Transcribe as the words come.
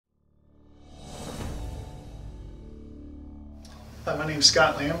Hi, my name is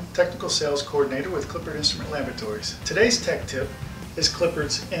Scott Lamb, Technical Sales Coordinator with Clippard Instrument Laboratories. Today's tech tip is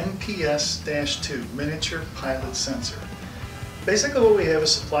Clippard's MPS-2 Miniature Pilot Sensor. Basically what we have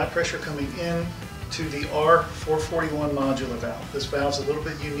is supply pressure coming in to the R441 modular valve. This valve is a little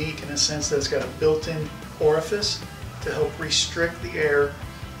bit unique in a sense that it's got a built-in orifice to help restrict the air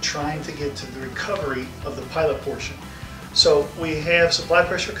trying to get to the recovery of the pilot portion. So we have supply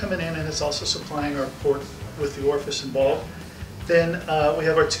pressure coming in, and it's also supplying our port with the orifice involved. Then we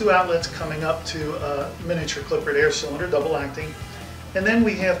have our two outlets coming up to a miniature Clippard air cylinder, double acting. And then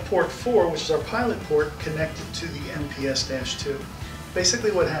we have port 4, which is our pilot port, connected to the MPS-2.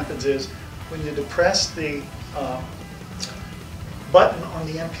 Basically what happens is when you depress the button on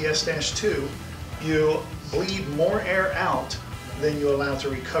the MPS-2, you bleed more air out than you allow to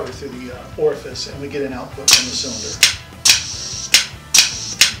recover through the orifice, and we get an output from the cylinder.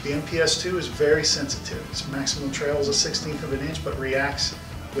 The MPS-2 is very sensitive. Its maximum trail is a 1/16 of an inch, but reacts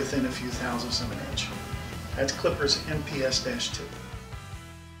within a few thousandths of an inch. That's Clippard's MPS-2.